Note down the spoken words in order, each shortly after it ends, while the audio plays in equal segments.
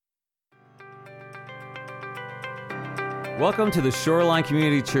Welcome to the Shoreline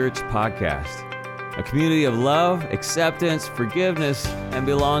Community Church podcast, a community of love, acceptance, forgiveness, and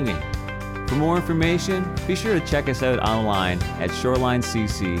belonging. For more information, be sure to check us out online at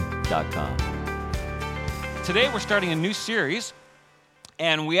shorelinecc.com. Today we're starting a new series,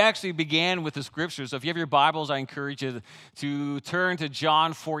 and we actually began with the scriptures. So if you have your Bibles, I encourage you to turn to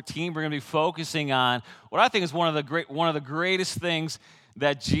John 14. We're going to be focusing on what I think is one of the greatest things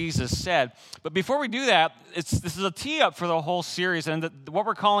that Jesus said. But before we do that, this is a tee up for the whole series. And what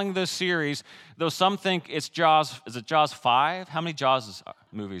we're calling this series, though some think it's Jaws, is it Jaws 5? How many Jaws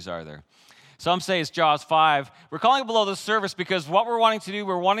movies are there? Some say it's Jaws 5. We're calling it Below the Surface because what we're wanting to do,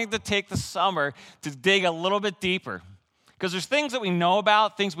 we're wanting to take the summer to dig a little bit deeper. Because there's things that we know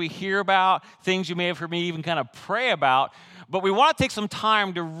about, things we hear about, things you may have heard me even kind of pray about, but we want to take some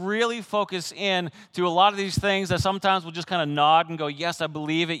time to really focus in to a lot of these things that sometimes we'll just kind of nod and go, yes, I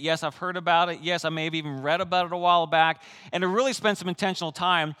believe it, yes, I've heard about it, yes, I may have even read about it a while back, and to really spend some intentional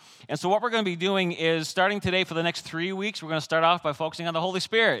time. And so what we're going to be doing is, starting today for the next 3 weeks, we're going to start off by focusing on the Holy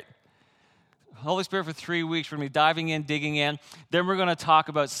Spirit. Holy Spirit for 3 weeks. We're going to be diving in, digging in. Then we're going to talk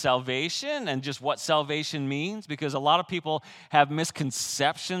about salvation and just what salvation means, because a lot of people have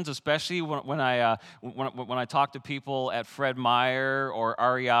misconceptions, especially when I talk to people at Fred Meyer or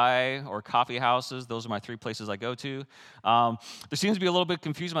REI or coffee houses. Those are my 3 places I go to. There seems to be a little bit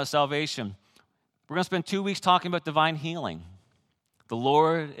confusion about salvation. We're going to spend 2 weeks talking about divine healing. The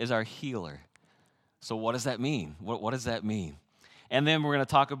Lord is our healer. So what does that mean? What does that mean? And then we're going to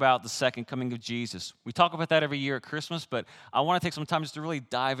talk about the second coming of Jesus. We talk about that every year at Christmas, but I want to take some time just to really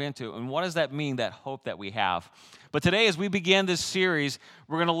dive into it. And what does that mean, that hope that we have? But today, as we begin this series,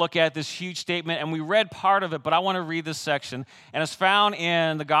 we're going to look at this huge statement, and we read part of it, but I want to read this section. And it's found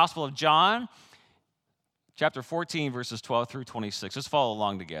in the Gospel of John, chapter 14, verses 12 through 26. Let's follow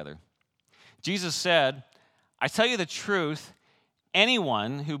along together. Jesus said, "I tell you the truth,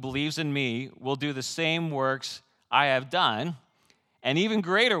 anyone who believes in me will do the same works I have done, and even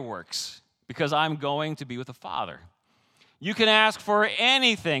greater works, because I'm going to be with the Father. You can ask for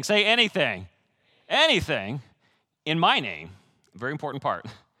anything, say anything, in my name," very important part,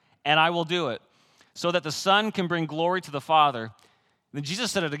 "and I will do it, so that the Son can bring glory to the Father." Then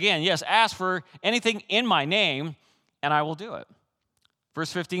Jesus said it again, yes, ask for anything in my name, and I will do it.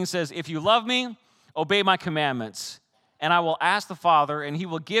 Verse 15 says, "If you love me, obey my commandments, and I will ask the Father, and he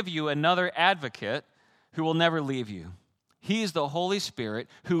will give you another advocate who will never leave you. He is the Holy Spirit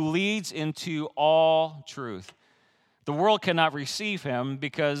who leads into all truth. The world cannot receive him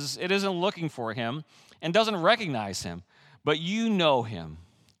because it isn't looking for him and doesn't recognize him. But you know him.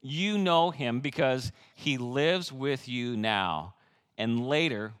 You know him because he lives with you now and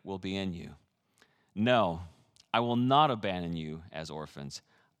later will be in you. No, I will not abandon you as orphans.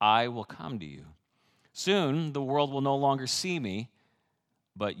 I will come to you. Soon the world will no longer see me,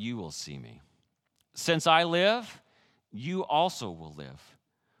 but you will see me. Since I live, you also will live.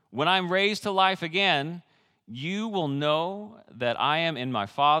 When I'm raised to life again, you will know that I am in my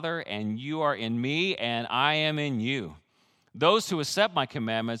Father, and you are in me, and I am in you. Those who accept my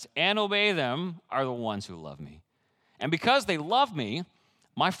commandments and obey them are the ones who love me. And because they love me,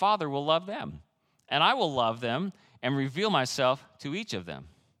 my Father will love them, and I will love them and reveal myself to each of them."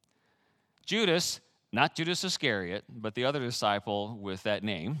 Judas, not Judas Iscariot, but the other disciple with that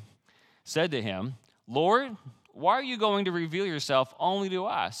name, said to him, "Lord, why are you going to reveal yourself only to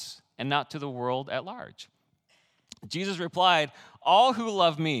us and not to the world at large?" Jesus replied, "All who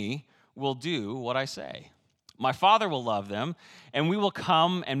love me will do what I say. My Father will love them, and we will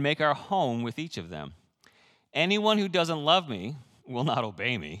come and make our home with each of them. Anyone who doesn't love me will not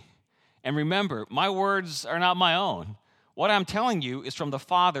obey me. And remember, my words are not my own. What I'm telling you is from the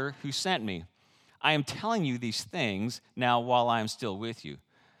Father who sent me. I am telling you these things now while I am still with you.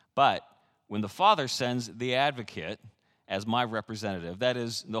 But when the Father sends the advocate as my representative, that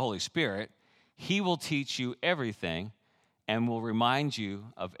is the Holy Spirit, he will teach you everything and will remind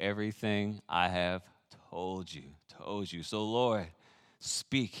you of everything I have told you. So Lord,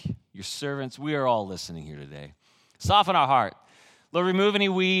 speak. Your servants, we are all listening here today. Soften our heart. Lord, remove any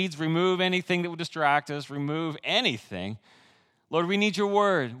weeds, remove anything that would distract us, remove anything. Lord, we need your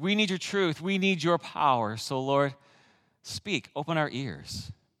word. We need your truth. We need your power. So Lord, speak. Open our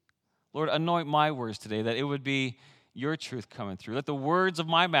ears. Lord, anoint my words today, that it would be your truth coming through. Let the words of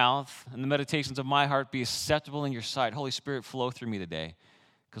my mouth and the meditations of my heart be acceptable in your sight. Holy Spirit, flow through me today,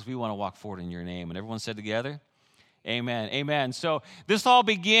 because we want to walk forward in your name. And everyone said together, amen, amen. So this all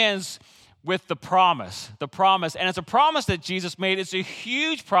begins with the promise. And it's a promise that Jesus made. It's a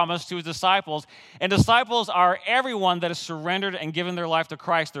huge promise to his disciples. And disciples are everyone that has surrendered and given their life to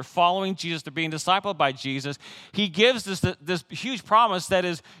Christ. They're following Jesus. They're being discipled by Jesus. He gives this huge promise that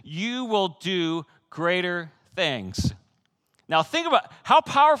is, you will do greater things. Now, think about how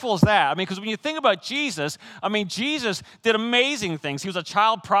powerful is that? I mean, because when you think about Jesus, Jesus did amazing things. He was a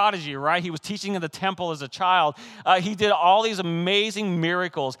child prodigy, right? He was teaching in the temple as a child. He did all these amazing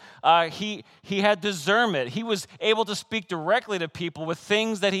miracles. He had discernment. He was able to speak directly to people with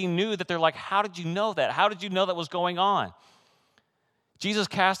things that he knew that they're like, how did you know that? How did you know that was going on? Jesus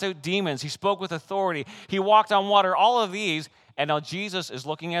cast out demons. He spoke with authority. He walked on water, all of these. And now Jesus is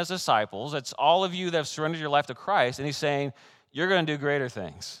looking at his disciples. It's all of you that have surrendered your life to Christ. And he's saying, you're going to do greater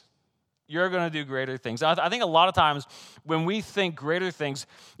things. You're going to do greater things. I think a lot of times when we think greater things,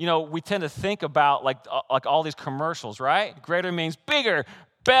 we tend to think about like all these commercials, right? Greater means bigger,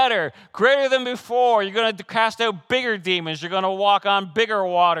 better, greater than before. You're going to cast out bigger demons. You're going to walk on bigger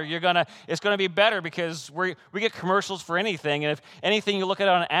water. It's going to be better because we get commercials for anything. And if anything you look at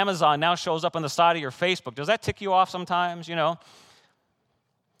on Amazon now shows up on the side of your Facebook, does that tick you off sometimes?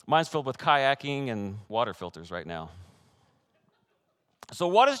 Mine's filled with kayaking and water filters right now. So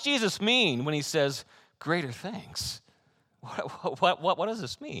what does Jesus mean when he says greater things? What does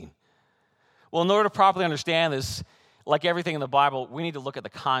this mean? Well, in order to properly understand this, like everything in the Bible, we need to look at the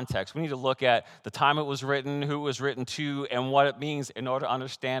context. We need to look at the time it was written, who it was written to, and what it means in order to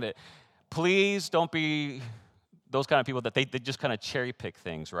understand it. Please don't be those kind of people that they just kind of cherry pick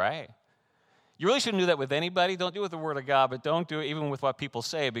things, right? You really shouldn't do that with anybody. Don't do it with the Word of God, but don't do it even with what people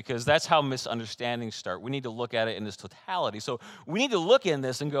say, because that's how misunderstandings start. We need to look at it in this totality. So we need to look in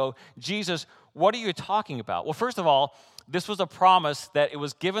this and go, Jesus, what are you talking about? Well, first of all, this was a promise that it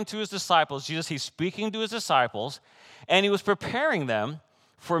was given to his disciples. Jesus, he's speaking to his disciples, and he was preparing them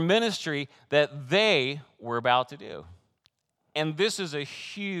for ministry that they were about to do. And this is a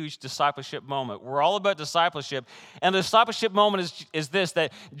huge discipleship moment. We're all about discipleship. And the discipleship moment is this,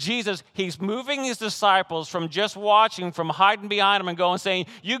 that Jesus, he's moving his disciples from just watching, from hiding behind them and going saying,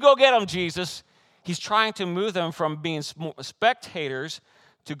 you go get them, Jesus. He's trying to move them from being spectators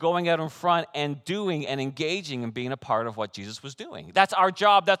to going out in front and doing and engaging and being a part of what Jesus was doing. That's our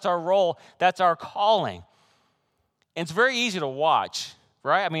job. That's our role. That's our calling. And it's very easy to watch.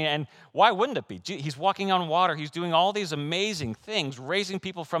 Right? And why wouldn't it be? He's walking on water. He's doing all these amazing things, raising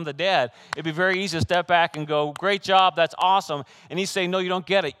people from the dead. It'd be very easy to step back and go, great job, that's awesome. And he's saying, no, you don't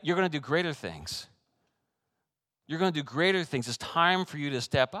get it. You're going to do greater things. You're going to do greater things. It's time for you to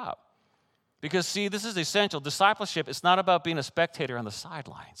step up. Because, see, this is essential. Discipleship, it's not about being a spectator on the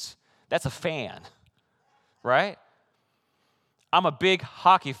sidelines. That's a fan, right? I'm a big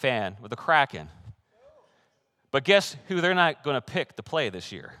hockey fan with the Kraken. But guess who they're not going to pick to play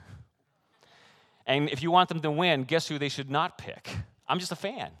this year? And if you want them to win, guess who they should not pick? I'm just a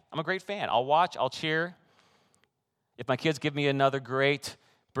fan. I'm a great fan. I'll watch, I'll cheer. If my kids give me another great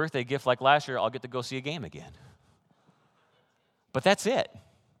birthday gift like last year, I'll get to go see a game again. But that's it.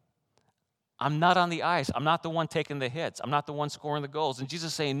 I'm not on the ice. I'm not the one taking the hits. I'm not the one scoring the goals. And Jesus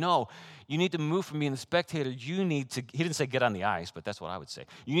is saying, no, you need to move from being the spectator. You need to, he didn't say get on the ice, but that's what I would say.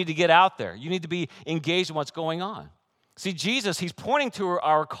 You need to get out there. You need to be engaged in what's going on. See, Jesus, he's pointing to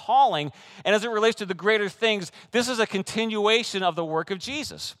our calling, and as it relates to the greater things, this is a continuation of the work of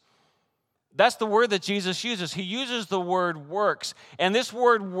Jesus. That's the word that Jesus uses. He uses the word works. And this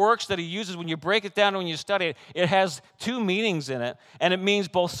word works that he uses, when you break it down and when you study it, it has two meanings in it. And it means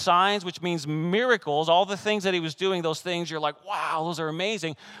both signs, which means miracles, all the things that he was doing, those things, you're like, wow, those are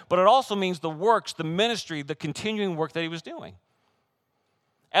amazing. But it also means the works, the ministry, the continuing work that he was doing.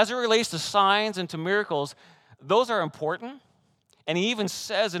 As it relates to signs and to miracles, those are important. And he even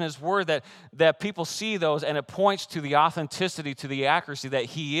says in his word that people see those, and it points to the authenticity, to the accuracy that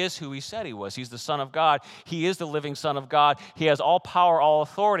he is who he said he was. He's the Son of God. He is the living Son of God. He has all power, all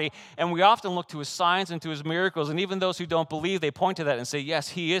authority. And we often look to his signs and to his miracles. And even those who don't believe, they point to that and say, yes,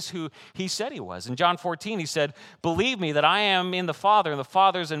 he is who he said he was. In John 14, he said, believe me that I am in the Father and the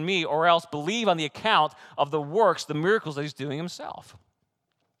Father is in me, or else believe on the account of the works, the miracles that he's doing himself.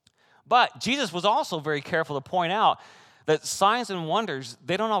 But Jesus was also very careful to point out that signs and wonders,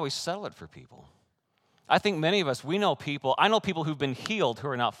 they don't always settle it for people. I think many of us, I know people who've been healed who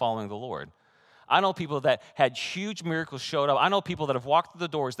are not following the Lord. I know people that had huge miracles showed up. I know people that have walked through the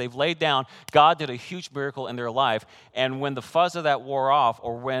doors, they've laid down, God did a huge miracle in their life, and when the fuzz of that wore off,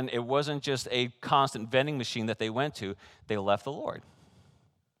 or when it wasn't just a constant vending machine that they went to, they left the Lord.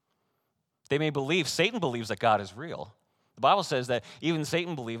 They may believe, Satan believes that God is real. The Bible says that even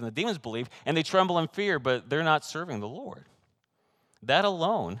Satan believes and the demons believe, and they tremble in fear, but they're not serving the Lord. That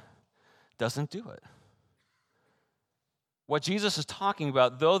alone doesn't do it. What Jesus is talking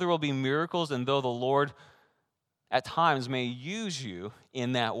about, though there will be miracles and though the Lord at times may use you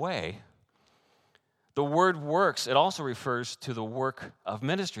in that way, the word works, it also refers to the work of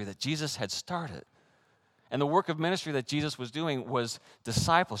ministry that Jesus had started. And the work of ministry that Jesus was doing was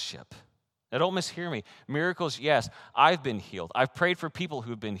discipleship. Now, don't mishear me. Miracles, yes, I've been healed. I've prayed for people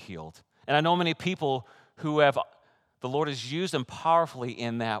who've been healed. And I know many people who the Lord has used them powerfully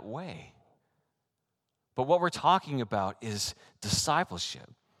in that way. But what we're talking about is discipleship.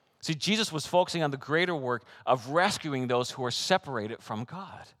 See, Jesus was focusing on the greater work of rescuing those who are separated from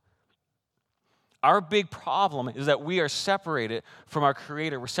God. Our big problem is that we are separated from our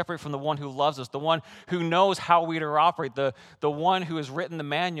Creator. We're separated from the one who loves us, the one who knows how we are to operate, the one who has written the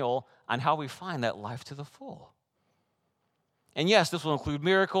manual on how we find that life to the full. And yes, this will include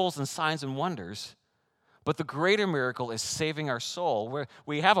miracles and signs and wonders, but the greater miracle is saving our soul.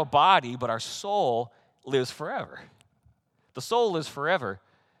 We have a body, but our soul lives forever. The soul lives forever.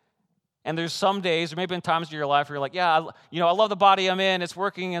 And there's some days, or maybe in times of your life where you're like, yeah, I love the body I'm in. It's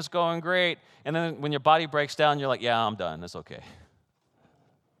working. It's going great. And then when your body breaks down, you're like, yeah, I'm done. It's okay.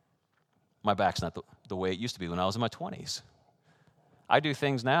 My back's not the way it used to be when I was in my 20s. I do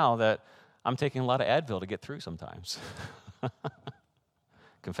things now that I'm taking a lot of Advil to get through sometimes.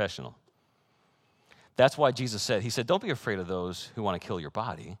 Confessional. That's why Jesus said, he said, don't be afraid of those who want to kill your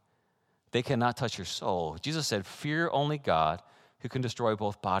body. They cannot touch your soul. Jesus said, fear only God, who can destroy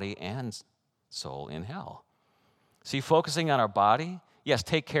both body and soul in hell. See, focusing on our body, yes,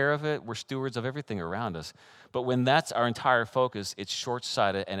 take care of it. We're stewards of everything around us. But when that's our entire focus, it's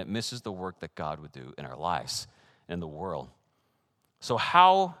short-sighted and it misses the work that God would do in our lives and in the world. So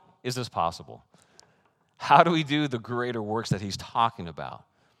how is this possible? How do we do the greater works that he's talking about?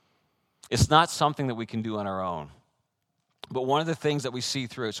 It's not something that we can do on our own. But one of the things that we see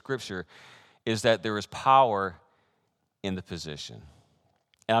throughout Scripture is that there is power in the position.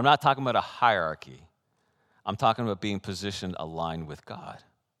 And I'm not talking about a hierarchy. I'm talking about being positioned aligned with God.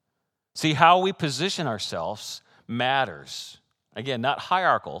 See, how we position ourselves matters. Again, not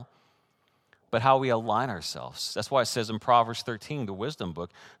hierarchical, but how we align ourselves. That's why it says in Proverbs 13, the wisdom book,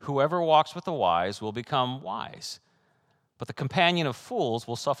 whoever walks with the wise will become wise. But the companion of fools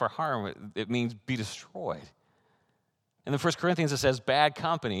will suffer harm. It means be destroyed. In the 1 Corinthians, it says bad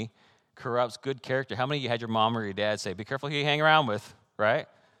company corrupts good character. How many of you had your mom or your dad say, be careful who you hang around with, right?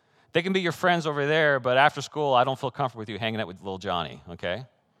 They can be your friends over there, but after school, I don't feel comfortable with you hanging out with little Johnny, okay?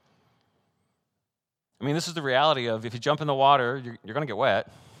 I mean, this is the reality of if you jump in the water, you're going to get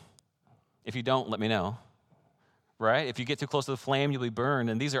wet. If you don't, let me know, right? If you get too close to the flame, you'll be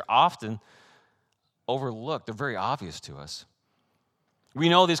burned. And these are often overlooked. They're very obvious to us. We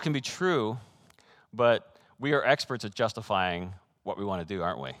know these can be true, but we are experts at justifying what we want to do,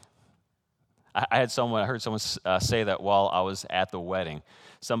 aren't we? I heard someone say that while I was at the wedding.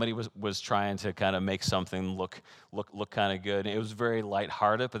 Somebody was trying to kind of make something look kind of good. It was very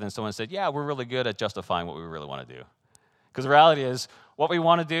lighthearted, but then someone said, yeah, we're really good at justifying what we really want to do. Because the reality is, what we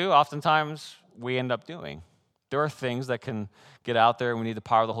want to do, oftentimes, we end up doing. There are things that can get out there, and we need the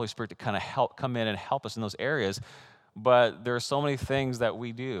power of the Holy Spirit to kind of come in and help us in those areas. But there are so many things that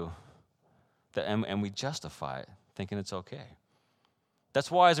we do, and we justify it, thinking it's okay. That's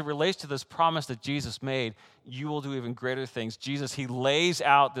why, as it relates to this promise that Jesus made, you will do even greater things. Jesus, he lays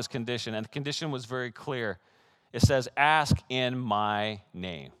out this condition, and the condition was very clear. It says, ask in my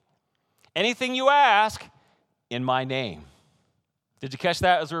name. Anything you ask in my name. Did you catch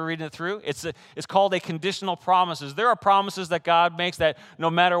that as we were reading it through? It's called a conditional promises. There are promises that God makes that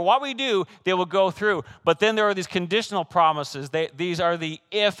no matter what we do, they will go through. But then there are these conditional promises. These are the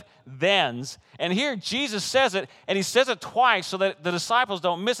if-thens. And here Jesus says it, and he says it twice so that the disciples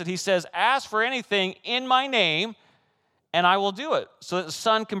don't miss it. He says, ask for anything in my name, and I will do it, so that the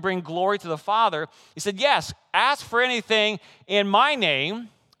Son can bring glory to the Father. He said, yes, ask for anything in my name,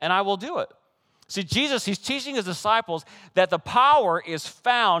 and I will do it. See, Jesus, he's teaching his disciples that the power is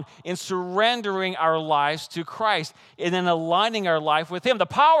found in surrendering our lives to Christ and then aligning our life with him. The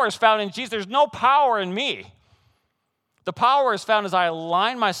power is found in Jesus. There's no power in me. The power is found as I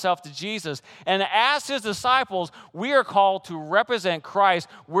align myself to Jesus. And as his disciples, we are called to represent Christ.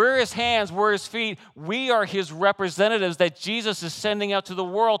 We're his hands, we're his feet. We are his representatives that Jesus is sending out to the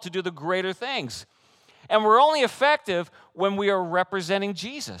world to do the greater things. And we're only effective when we are representing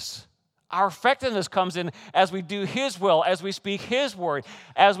Jesus. Our effectiveness comes in as we do his will, as we speak his word,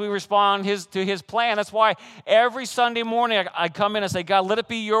 as we respond to his plan. That's why every Sunday morning I come in and say, God, let it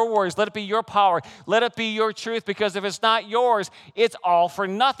be your words, let it be your power, let it be your truth, because if it's not yours, it's all for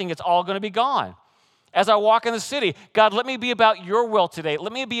nothing. It's all going to be gone. As I walk in the city, God, let me be about your will today.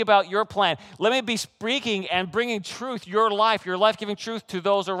 Let me be about your plan. Let me be speaking and bringing truth, your life-giving truth to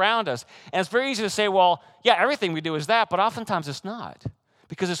those around us. And it's very easy to say, well, yeah, everything we do is that, but oftentimes it's not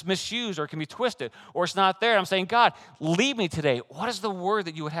because it's misused or it can be twisted or it's not there. I'm saying, God, lead me today. What is the word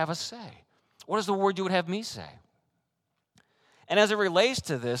that you would have us say? What is the word you would have me say? And as it relates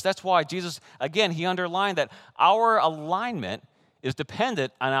to this, that's why Jesus, again, he underlined that our alignment is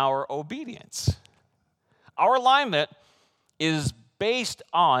dependent on our obedience. Our alignment is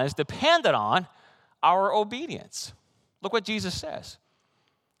dependent on our obedience. Look what Jesus says.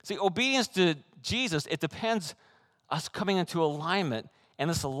 See, obedience to Jesus, it depends us coming into alignment, and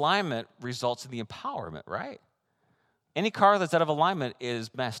this alignment results in the empowerment, right? Any car that's out of alignment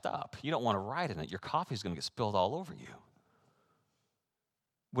is messed up. You don't want to ride in it. Your coffee's going to get spilled all over you.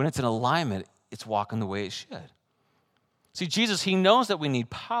 When it's in alignment, it's walking the way it should. See, Jesus, he knows that we need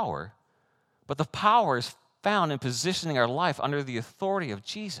power, but the power is found in positioning our life under the authority of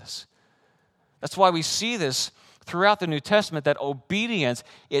Jesus. That's why we see this throughout the New Testament, that obedience,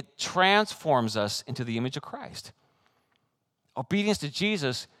 it transforms us into the image of Christ. Obedience to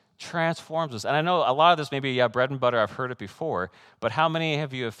Jesus transforms us. And I know a lot of this may be bread and butter. I've heard it before. But how many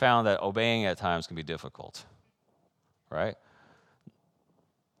of you have found that obeying at times can be difficult? Right?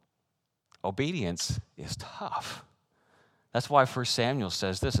 Obedience is tough. That's why 1 Samuel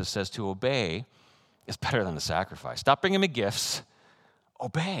says this. It says to obey is better than the sacrifice. Stop bringing me gifts.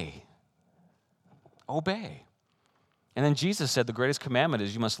 Obey. Obey. And then Jesus said the greatest commandment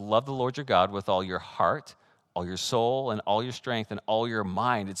is you must love the Lord your God with all your heart, all your soul, and all your strength, and all your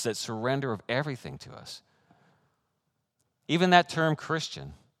mind. It's that surrender of everything to us. Even that term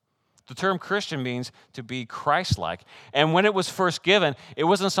Christian. The term Christian means to be Christ-like. And when it was first given, it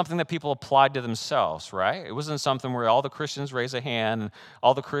wasn't something that people applied to themselves, right? It wasn't something where all the Christians raise a hand and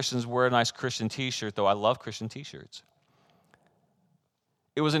all the Christians wear a nice Christian t-shirt, though I love Christian t-shirts.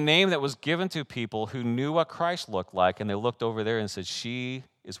 It was a name that was given to people who knew what Christ looked like, and they looked over there and said, she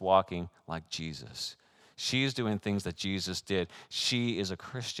is walking like Jesus. She is doing things that Jesus did. She is a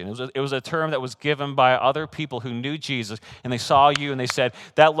Christian. It was a term that was given by other people who knew Jesus, and they saw you and they said,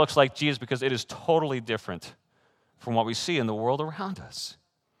 that looks like Jesus because it is totally different from what we see in the world around us.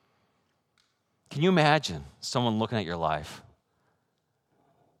 Can you imagine someone looking at your life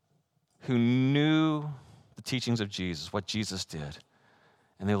who knew the teachings of Jesus, what Jesus did,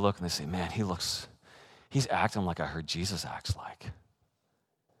 and they look and they say, man, he's acting like I heard Jesus acts like.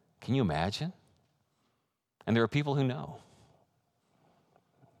 Can you imagine? And there are people who know.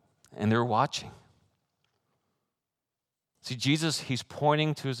 And they're watching. See, Jesus, he's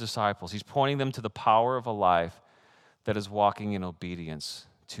pointing to his disciples. He's pointing them to the power of a life that is walking in obedience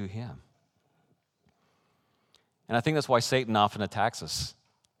to him. And I think that's why Satan often attacks us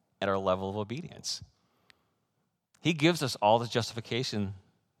at our level of obedience. He gives us all the justification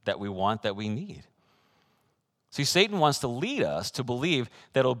that we want, that we need. See, Satan wants to lead us to believe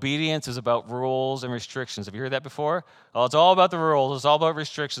that obedience is about rules and restrictions. Have you heard that before? Oh, it's all about the rules. It's all about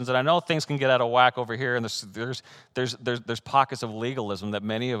restrictions. And I know things can get out of whack over here, and there's pockets of legalism that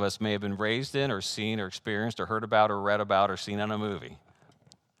many of us may have been raised in or seen or experienced or heard about or read about or seen on a movie.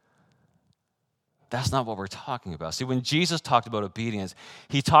 That's not what we're talking about. See, when Jesus talked about obedience,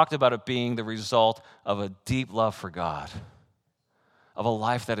 he talked about it being the result of a deep love for God, of a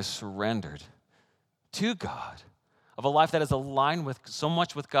life that is surrendered to God, of a life that is aligned with so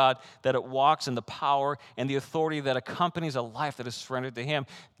much with God that it walks in the power and the authority that accompanies a life that is surrendered to him.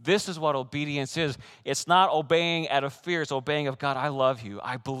 This is what obedience is. It's not obeying out of fear. It's obeying of God. I love you.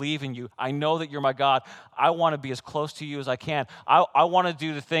 I believe in you. I know that you're my God. I want to be as close to you as I can. I want to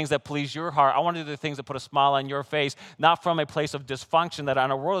do the things that please your heart. I want to do the things that put a smile on your face, not from a place of dysfunction that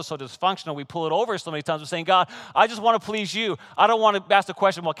in a world is so dysfunctional, we pull it over so many times. We're saying, God, I just want to please you. I don't want to ask the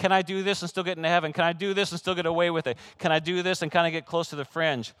question, well, can I do this and still get into heaven? Can I do this and still get away with it? Can I do this and kind of get close to the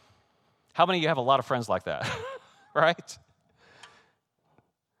fringe? How many of you have a lot of friends like that? Right?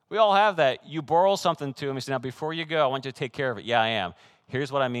 We all have that. You borrow something to them. You say, now, before you go, I want you to take care of it. Yeah, I am. Here's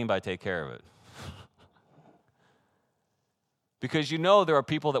what I mean by take care of it. Because you know there are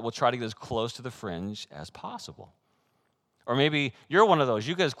people that will try to get as close to the fringe as possible. Or maybe you're one of those.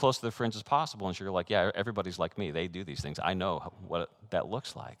 You get as close to the fringe as possible, and so you're like, yeah, everybody's like me. They do these things. I know what that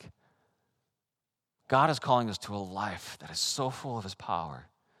looks like. God is calling us to a life that is so full of his power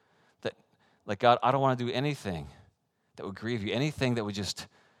that, like, God, I don't want to do anything that would grieve you, anything that would just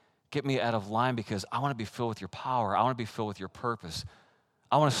get me out of line, because I want to be filled with your power. I want to be filled with your purpose.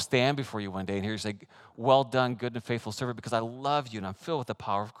 I want to stand before you one day and hear you say, well done, good and faithful servant, because I love you and I'm filled with the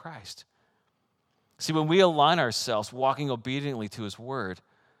power of Christ. See, when we align ourselves, walking obediently to his word,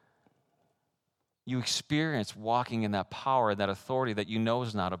 you experience walking in that power, that authority that you know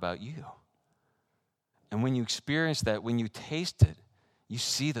is not about you. And when you experience that, when you taste it, you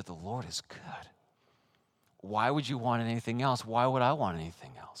see that the Lord is good. Why would you want anything else? Why would I want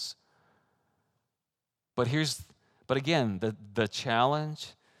anything else? But again, the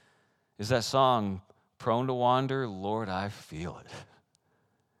challenge is that song, prone to wander, Lord, I feel it.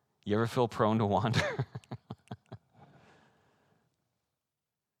 You ever feel prone to wander?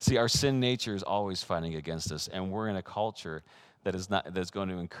 See, our sin nature is always fighting against us, and we're in a culture that's going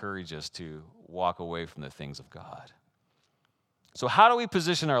to encourage us to walk away from the things of God. So how do we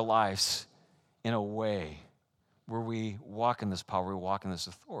position our lives in a way where we walk in this power, we walk in this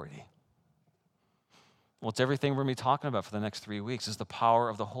authority? Well, it's everything we're going to be talking about for the next 3 weeks is the power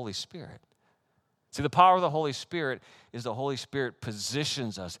of the Holy Spirit. See, the power of the Holy Spirit is the Holy Spirit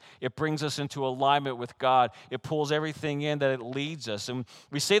positions us. It brings us into alignment with God. It pulls everything in that it leads us. And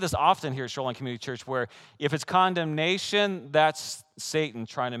we say this often here at Shoreline Community Church, where if it's condemnation, that's Satan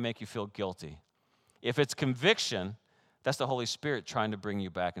trying to make you feel guilty. If it's conviction, that's the Holy Spirit trying to bring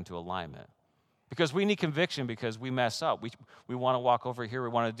you back into alignment. Because we need conviction because we mess up. We want to walk over here. We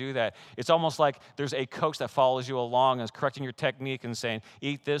want to do that. It's almost like there's a coach that follows you along and is correcting your technique and saying,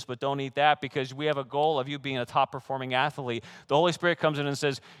 eat this, but don't eat that, because we have a goal of you being a top-performing athlete. The Holy Spirit comes in and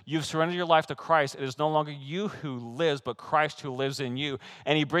says, you've surrendered your life to Christ. It is no longer you who lives, but Christ who lives in you.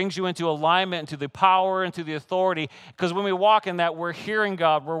 And he brings you into alignment, into the power, into the authority. Because when we walk in that, we're hearing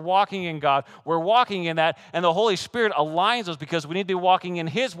God. We're walking in God. We're walking in that. And the Holy Spirit aligns us because we need to be walking in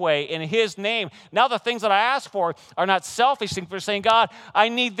his way, in his name. Now the things that I ask for are not selfish things. We're saying, God, I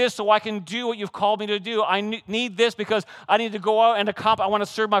need this so I can do what you've called me to do. I need this because I need to go out and accomplish. I want to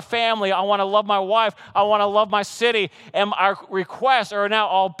serve my family. I want to love my wife. I want to love my city. And our requests are now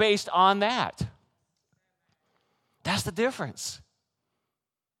all based on that. That's the difference.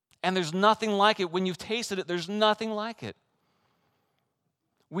 And there's nothing like it. When you've tasted it, there's nothing like it.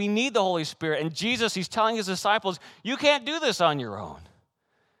 We need the Holy Spirit. And Jesus, he's telling his disciples, you can't do this on your own.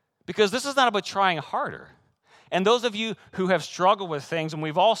 Because this is not about trying harder. And those of you who have struggled with things, and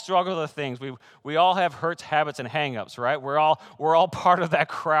we've all struggled with things, we all have hurts, habits, and hang-ups, right? We're all part of that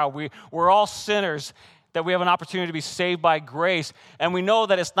crowd. We're all sinners that we have an opportunity to be saved by grace. And we know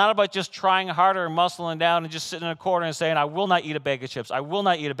that it's not about just trying harder and muscling down and just sitting in a corner and saying, I will not eat a bag of chips. I will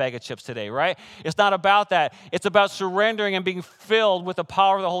not eat a bag of chips today, right? It's not about that. It's about surrendering and being filled with the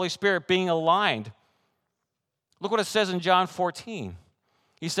power of the Holy Spirit, being aligned. Look what it says in John 14.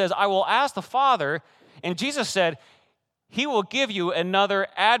 He says, I will ask the Father, and Jesus said, he will give you another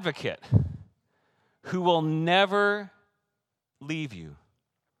advocate who will never leave you.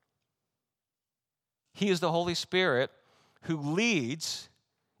 He is the Holy Spirit who leads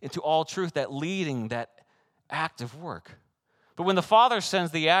into all truth, that leading, that active work. But when the Father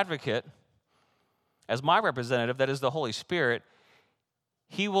sends the advocate as my representative, that is the Holy Spirit,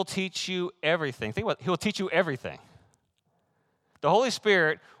 he will teach you everything. Think about it. He will teach you everything. The Holy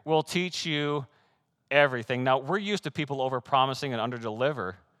Spirit will teach you everything. Now, we're used to people over-promising and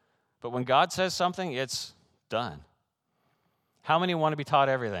under-deliver, but when God says something, it's done. How many want to be taught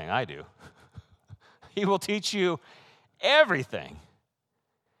everything? I do. He will teach you everything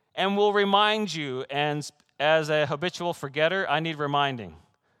and will remind you. And as a habitual forgetter, I need reminding.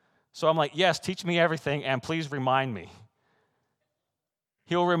 So I'm like, yes, teach me everything, and please remind me.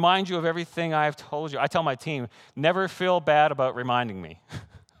 He'll remind you of everything I've told you. I tell my team, never feel bad about reminding me.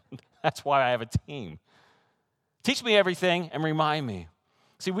 That's why I have a team. Teach me everything and remind me.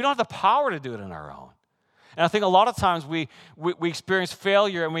 See, we don't have the power to do it on our own. And I think a lot of times we experience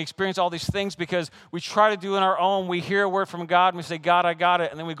failure and we experience all these things because we try to do it on our own. We hear a word from God and we say, God, I got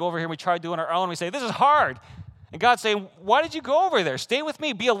it. And then we go over here and we try to do it on our own. And we say, this is hard. And God's saying, why did you go over there? Stay with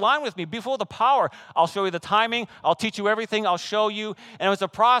me. Be aligned with me. Be full of the power. I'll show you the timing. I'll teach you everything. I'll show you. And it's a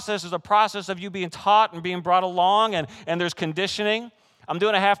process. It's a process of you being taught and being brought along, and there's conditioning. I'm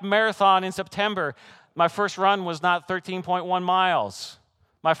doing a half marathon in September. My first run was not 13.1 miles.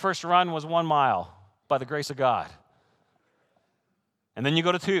 My first run was 1 mile by the grace of God. And then you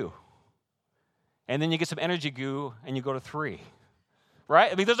go to 2. And then you get some energy goo and you go to 3.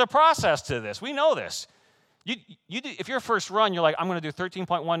 Right? I mean, there's a process to this. We know this. If your first run, you're like, I'm going to do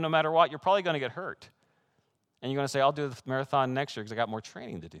 13.1 no matter what, you're probably going to get hurt. And you're going to say, I'll do the marathon next year because I got more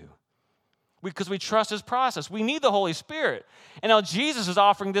training to do. Because we trust his process. We need the Holy Spirit. And now Jesus is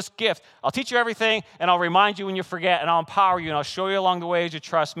offering this gift. I'll teach you everything, and I'll remind you when you forget, and I'll empower you, and I'll show you along the way as you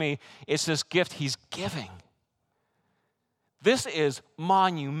trust me. It's this gift he's giving. This is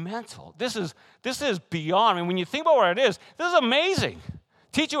monumental. This is beyond. I mean, when you think about what it is, this is amazing.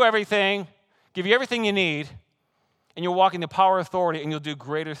 Teach you everything, give you everything you need, and you'll walk in the power of authority, and you'll do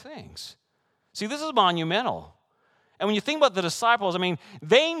greater things. See, this is monumental. And when you think about the disciples, I mean,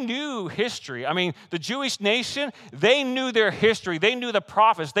 they knew history. I mean, the Jewish nation, they knew their history. They knew the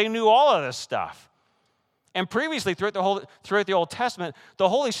prophets. They knew all of this stuff. And previously, throughout the Old Testament, the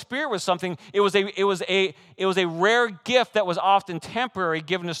Holy Spirit was something. It was a rare gift that was often temporary,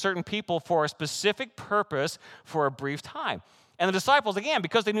 given to certain people for a specific purpose for a brief time. And the disciples, again,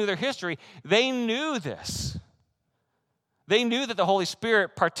 because they knew their history, they knew this. They knew that the Holy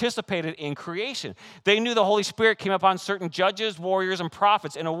Spirit participated in creation. They knew the Holy Spirit came upon certain judges, warriors, and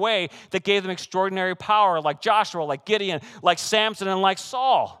prophets in a way that gave them extraordinary power, like Joshua, like Gideon, like Samson, and like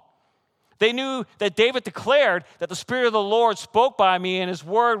Saul. They knew that David declared that the Spirit of the Lord spoke by me and his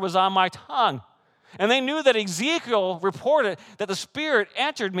word was on my tongue. And they knew that Ezekiel reported that the Spirit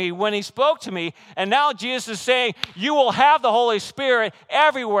entered me when he spoke to me. And now Jesus is saying, you will have the Holy Spirit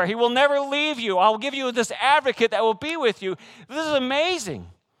everywhere. He will never leave you. I will give you this advocate that will be with you. This is amazing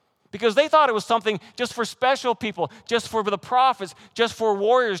because they thought it was something just for special people, just for the prophets, just for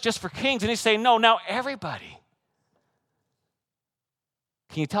warriors, just for kings. And he's saying, no, now everybody.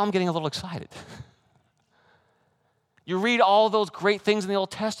 Can you tell I'm getting a little excited? You read all those great things in the Old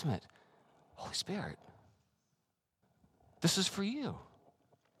Testament. Holy Spirit, this is for you.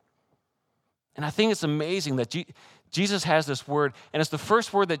 And I think it's amazing that Jesus has this word, and it's the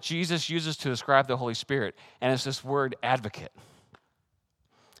first word that Jesus uses to describe the Holy Spirit, and it's this word advocate.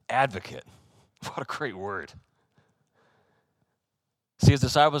 Advocate. What a great word. See, as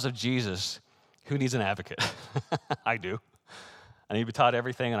disciples of Jesus, who needs an advocate? I do. I need to be taught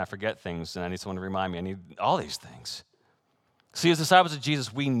everything, and I forget things, and I need someone to remind me. I need all these things. See, as disciples of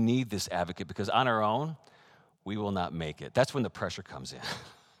Jesus, we need this advocate because on our own, we will not make it. That's when the pressure comes in,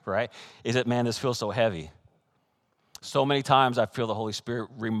 right? Is it, man, this feels so heavy. So many times I feel the Holy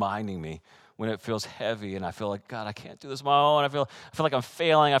Spirit reminding me when it feels heavy, and I feel like, God, I can't do this on my own. I feel like I'm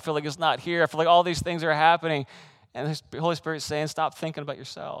failing. I feel like it's not here. I feel like all these things are happening. And the Holy Spirit's saying, stop thinking about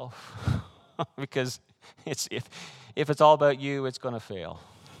yourself because if it's all about you, it's going to fail.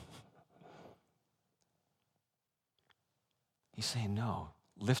 He's saying, no,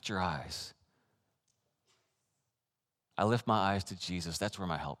 lift your eyes. I lift my eyes to Jesus. That's where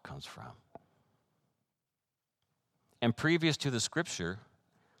my help comes from. And previous to the scripture,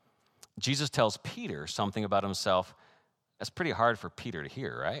 Jesus tells Peter something about himself that's pretty hard for Peter to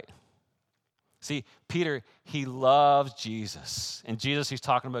hear, right? See, Peter, he loves Jesus. And Jesus, he's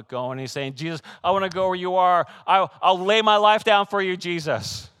talking about going. He's saying, Jesus, I want to go where you are. I'll lay my life down for you,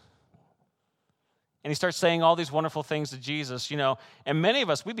 Jesus. And he starts saying all these wonderful things to Jesus, you know. And many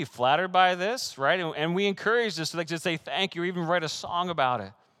of us, we'd be flattered by this, right? And we encourage this, like to say thank you, or even write a song about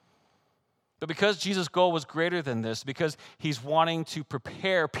it. But because Jesus' goal was greater than this, because he's wanting to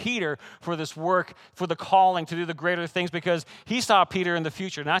prepare Peter for this work, for the calling to do the greater things, because he saw Peter in the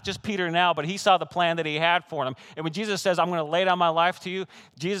future, not just Peter now, but he saw the plan that he had for him. And when Jesus says, I'm going to lay down my life to you,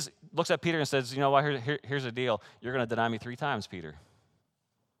 Jesus looks at Peter and says, you know what, here's the deal. You're going to deny me 3 times, Peter.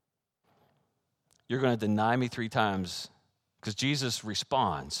 You're going to deny me 3 times. Because Jesus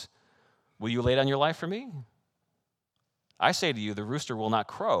responds, will you lay down your life for me? I say to you, the rooster will not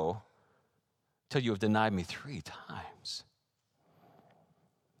crow till you have denied me 3 times.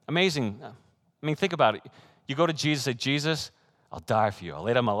 Amazing. I mean, think about it. You go to Jesus and say, Jesus, I'll die for you. I'll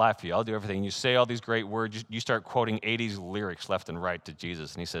lay down my life for you. I'll do everything. And you say all these great words. You start quoting 80s lyrics left and right to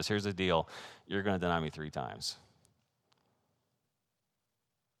Jesus. And he says, here's the deal. You're going to deny me 3 times.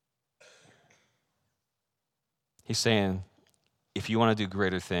 He's saying, if you want to do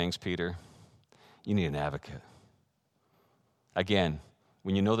greater things, Peter, you need an advocate. Again,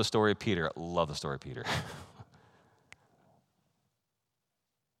 when you know the story of Peter, I love the story of Peter.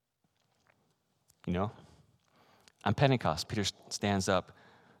 You know, on Pentecost, Peter stands up,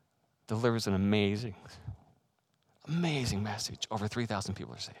 delivers an amazing message. Over 3,000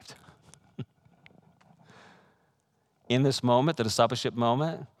 people are saved. In this moment, the discipleship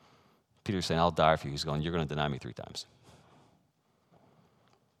moment, Peter's saying, I'll die for you. He's going, you're going to deny me 3 times.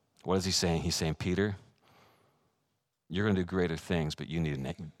 What is he saying? He's saying, Peter, you're going to do greater things, but you need an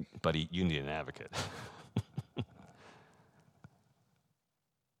advocate.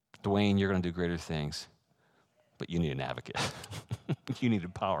 Dwayne, you're going to do greater things, but you need an advocate. You need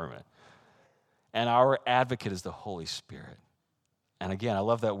empowerment. And our advocate is the Holy Spirit. And again, I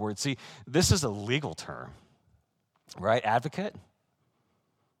love that word. See, this is a legal term, right? Advocate.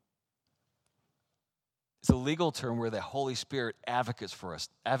 It's a legal term where the Holy Spirit advocates for us.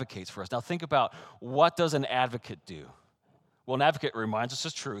 Now think about, what does an advocate do? Well, an advocate reminds us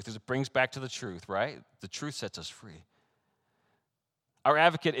of truth. It brings back to the truth, right? The truth sets us free. Our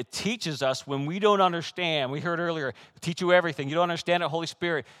advocate, it teaches us when we don't understand. We heard earlier, teach you everything. You don't understand it, Holy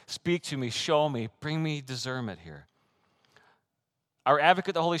Spirit, speak to me, show me, bring me discernment here. Our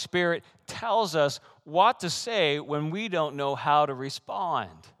advocate, the Holy Spirit, tells us what to say when we don't know how to respond.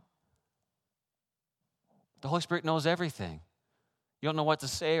 The Holy Spirit knows everything. You don't know what to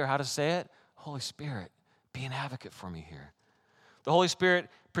say or how to say it? Holy Spirit, be an advocate for me here. The Holy Spirit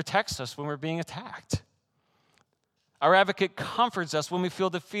protects us when we're being attacked. Our advocate comforts us when we feel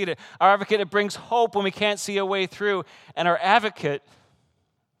defeated. Our advocate, it brings hope when we can't see a way through. And our advocate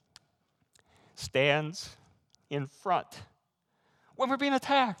stands in front when we're being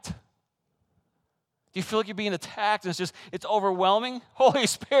attacked. Do you feel like you're being attacked and it's overwhelming? Holy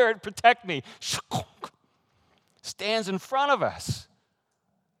Spirit, protect me. Stands in front of us.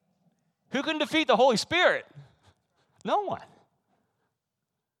 Who can defeat the Holy Spirit? No one.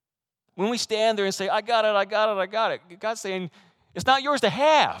 When we stand there and say, I got it, I got it, I got it, God's saying, it's not yours to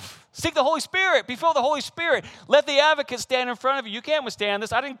have. Seek the Holy Spirit. Be filled with the Holy Spirit. Let the advocate stand in front of you. You can't withstand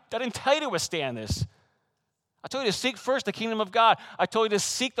this. I didn't tell you to withstand this. I told you to seek first the kingdom of God. I told you to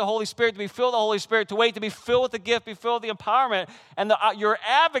seek the Holy Spirit, to be filled with the Holy Spirit, to wait, to be filled with the gift, be filled with the empowerment, and your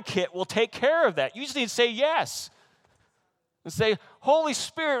advocate will take care of that. You just need to say yes. And say, Holy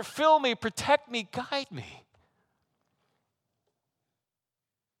Spirit, fill me, protect me, guide me.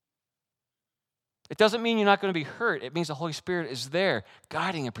 It doesn't mean you're not going to be hurt. It means the Holy Spirit is there,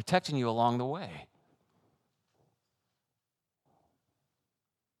 guiding and protecting you along the way.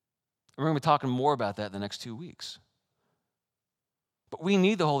 We're going to be talking more about that in the next 2 weeks. But we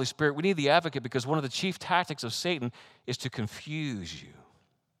need the Holy Spirit. We need the advocate because one of the chief tactics of Satan is to confuse you.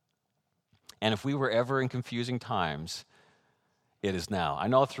 And if we were ever in confusing times, it is now. I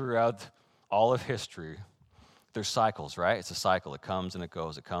know throughout all of history, there's cycles, right? It's a cycle. It comes and it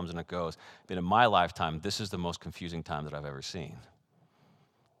goes. It comes and it goes. But in my lifetime, this is the most confusing time that I've ever seen.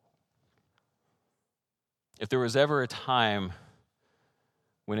 If there was ever a time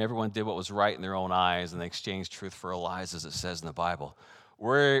when everyone did what was right in their own eyes and they exchanged truth for lies, as it says in the Bible,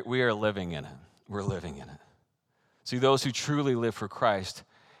 we are living in it. We're living in it. See, those who truly live for Christ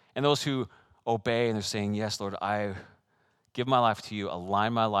and those who obey and they're saying, yes, Lord, I give my life to you,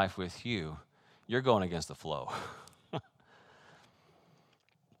 align my life with you, you're going against the flow.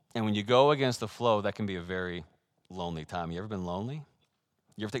 And when you go against the flow, that can be a very lonely time. You ever been lonely?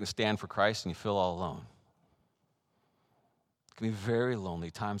 You ever taken a stand for Christ and you feel all alone? It can be very lonely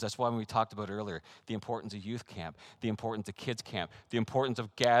times. That's why when we talked about earlier, the importance of youth camp, the importance of kids camp, the importance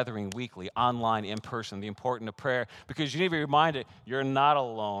of gathering weekly, online, in person, the importance of prayer, because you need to be reminded you're not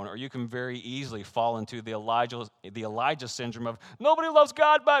alone, or you can very easily fall into the Elijah syndrome of nobody loves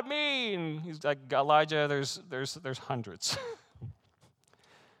God but me. And he's like, Elijah, there's hundreds.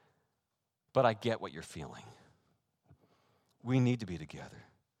 But I get what you're feeling. We need to be together.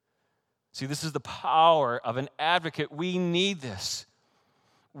 See, this is the power of an advocate. We need this.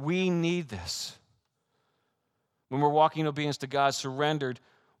 We need this. When we're walking in obedience to God, surrendered,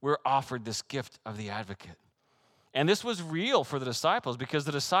 we're offered this gift of the advocate. And this was real for the disciples because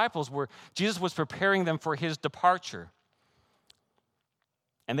the disciples Jesus was preparing them for his departure.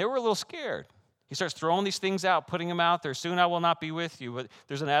 And they were a little scared. He starts throwing these things out, putting them out there. Soon I will not be with you. But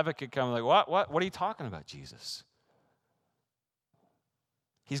there's an advocate coming like, what are you talking about, Jesus?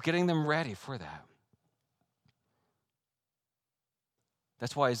 He's getting them ready for that.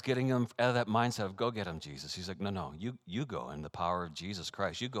 That's why he's getting them out of that mindset of, go get him, Jesus. He's like, no, you go in the power of Jesus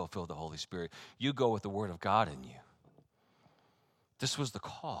Christ. You go fill the Holy Spirit. You go with the word of God in you. This was the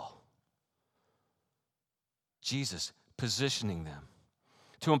call. Jesus positioning them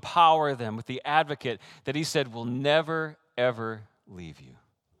to empower them with the advocate that he said will never, ever leave you.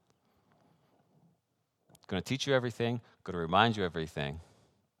 Going to teach you everything, going to remind you everything,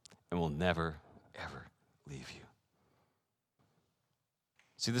 and will never, ever leave you.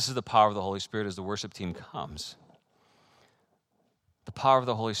 See, this is the power of the Holy Spirit as the worship team comes. The power of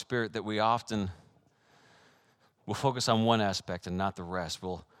the Holy Spirit that we often will focus on one aspect and not the rest.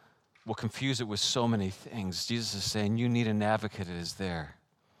 We'll confuse it with so many things. Jesus is saying, you need an advocate, it is there.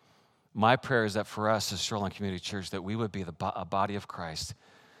 My prayer is that for us as Shoreline Community Church, that we would be a body of Christ,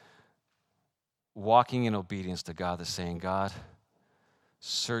 walking in obedience to God, that's saying, God,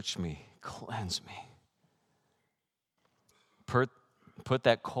 search me, cleanse me. Put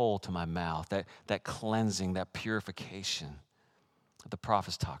that coal to my mouth, that cleansing, that purification that the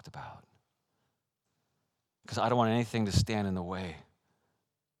prophets talked about. Because I don't want anything to stand in the way.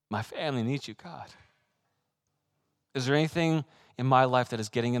 My family needs you, God. Is there anything in my life that is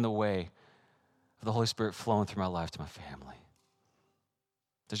getting in the way of the Holy Spirit flowing through my life to my family?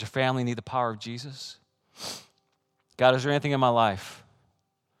 Does your family need the power of Jesus? God, is there anything in my life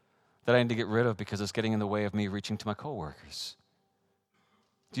that I need to get rid of because it's getting in the way of me reaching to my coworkers?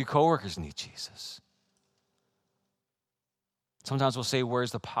 Do your coworkers need Jesus? Sometimes we'll say,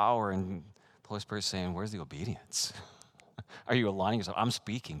 where's the power? And the Holy Spirit's saying, where's the obedience? Are you aligning yourself? I'm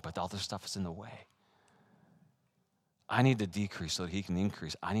speaking, but all this stuff is in the way. I need to decrease so that he can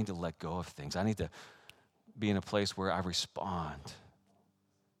increase. I need to let go of things. I need to be in a place where I respond.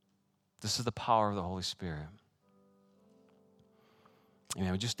 This is the power of the Holy Spirit.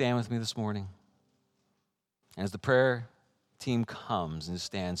 Amen. Would you stand with me this morning? And as the prayer team comes and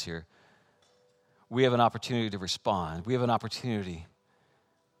stands here, we have an opportunity to respond. We have an opportunity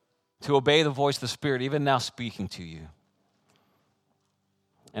to obey the voice of the Spirit, even now speaking to you.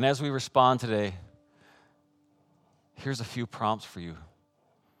 And as we respond today, here's a few prompts for you.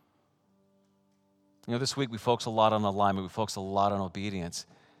 You know, this week we focus a lot on alignment. We focus a lot on obedience.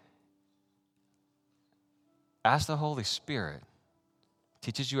 Ask the Holy Spirit,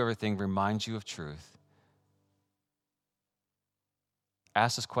 teaches you everything, reminds you of truth.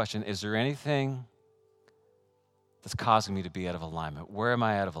 Ask this question, is there anything that's causing me to be out of alignment? Where am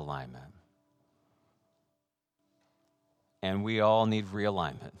I out of alignment? And we all need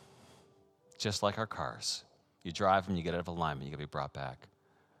realignment, just like our cars. You drive them, you get out of alignment, you got to be brought back.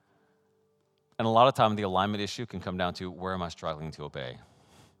 And a lot of time, the alignment issue can come down to, where am I struggling to obey?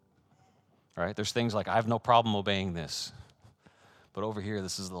 Right? There's things like, I have no problem obeying this. But over here,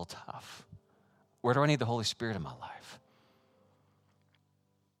 this is a little tough. Where do I need the Holy Spirit in my life?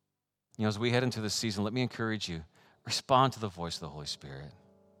 You know, as we head into this season, let me encourage you, respond to the voice of the Holy Spirit.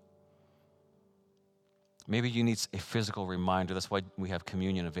 Maybe you need a physical reminder. That's why we have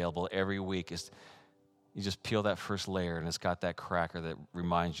communion available every week. You just peel that first layer, and it's got that cracker that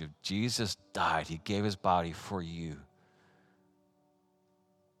reminds you, Jesus died. He gave his body for you.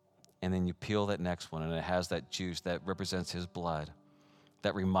 And then you peel that next one, and it has that juice that represents his blood,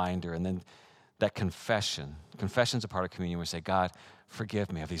 that reminder, and then that confession. Confession's a part of communion. We say, God,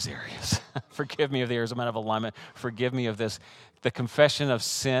 forgive me of these areas. Forgive me of the areas I'm out of alignment. Forgive me of this. The confession of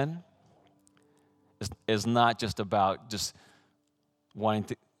sin is not just about just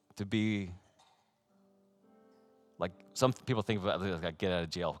wanting to be like some people think about it like a get out of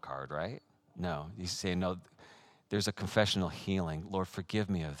jail card, right? No, you say, no, there's a confessional healing. Lord, forgive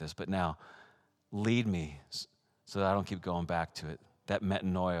me of this, but now lead me so that I don't keep going back to it. That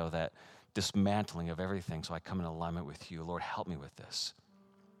metanoia, that dismantling of everything so I come in alignment with you. Lord, help me with this.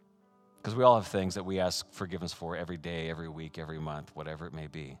 Because we all have things that we ask forgiveness for every day, every week, every month, whatever it may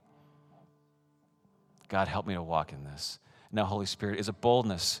be. God, help me to walk in this. Now, Holy Spirit, is it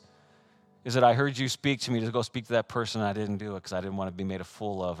boldness? Is it I heard you speak to me to go speak to that person and I didn't do it because I didn't want to be made a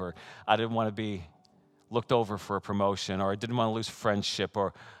fool of, or I didn't want to be looked over for a promotion, or I didn't want to lose friendship,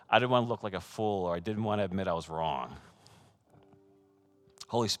 or I didn't want to look like a fool, or I didn't want to admit I was wrong.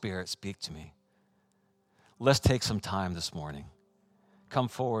 Holy Spirit, speak to me. Let's take some time this morning. Come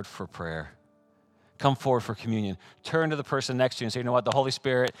forward for prayer. Come forward for communion. Turn to the person next to you and say, you know what, the Holy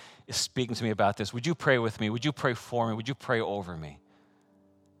Spirit is speaking to me about this. Would you pray with me? Would you pray for me? Would you pray over me?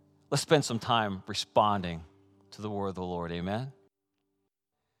 Let's spend some time responding to the word of the Lord. Amen?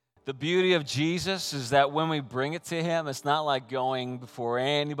 The beauty of Jesus is that when we bring it to him, it's not like going before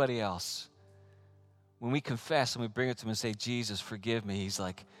anybody else. When we confess and we bring it to him and say, Jesus, forgive me, he's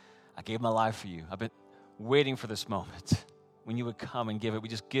like, I gave my life for you. I've been waiting for this moment. When you would come and give it, we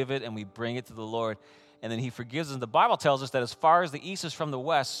just give it and we bring it to the Lord, and then he forgives us. The Bible tells us that as far as the east is from the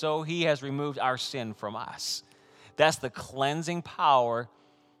west, so he has removed our sin from us. That's the cleansing power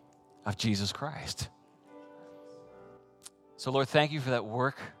of Jesus Christ. So Lord, thank you for that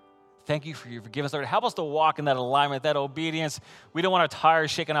work. Thank you for your forgiveness, Lord. Help us to walk in that alignment, that obedience. We don't want our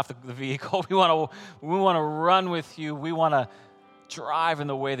tires shaking off the vehicle. We want to run with you. We want to drive in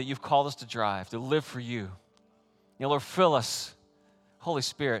the way that you've called us to drive, to live for you. You know, Lord, fill us. Holy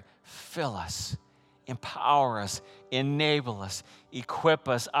Spirit, fill us. Empower us. Enable us. Equip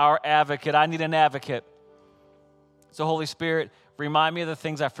us. Our advocate. I need an advocate. So, Holy Spirit, remind me of the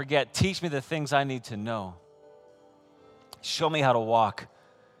things I forget. Teach me the things I need to know. Show me how to walk.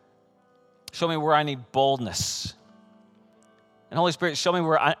 Show me where I need boldness. And Holy Spirit, show me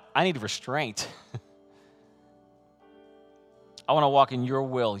where I need restraint. I want to walk in your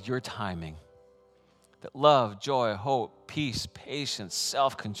will, your timing. That love, joy, hope, peace, patience,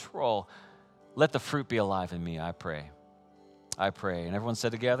 self-control, let the fruit be alive in me, I pray. I pray. And everyone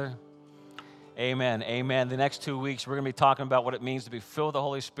said together? Amen. Amen. The next 2 weeks, we're going to be talking about what it means to be filled with the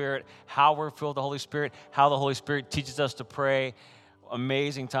Holy Spirit, how we're filled with the Holy Spirit, how the Holy Spirit teaches us to pray.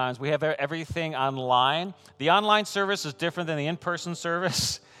 Amazing times. We have everything online. The online service is different than the in-person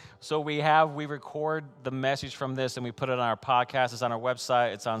service. So we record the message from this and we put it on our podcast. It's on our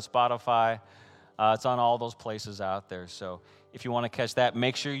website. It's on Spotify. It's on all those places out there. So if you want to catch that,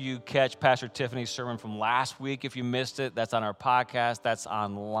 make sure you catch Pastor Tiffany's sermon from last week. If you missed it, that's on our podcast. That's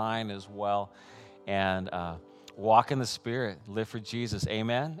online as well. And walk in the Spirit. Live for Jesus.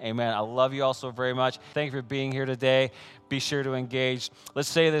 Amen. Amen. I love you all so very much. Thank you for being here today. Be sure to engage. Let's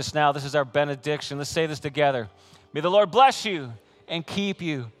say this now. This is our benediction. Let's say this together. May the Lord bless you and keep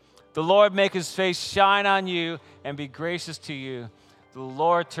you. The Lord make his face shine on you and be gracious to you. The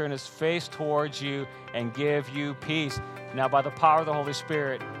Lord turn his face towards you and give you peace. Now, by the power of the Holy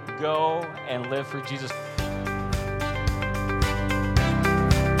Spirit, go and live for Jesus.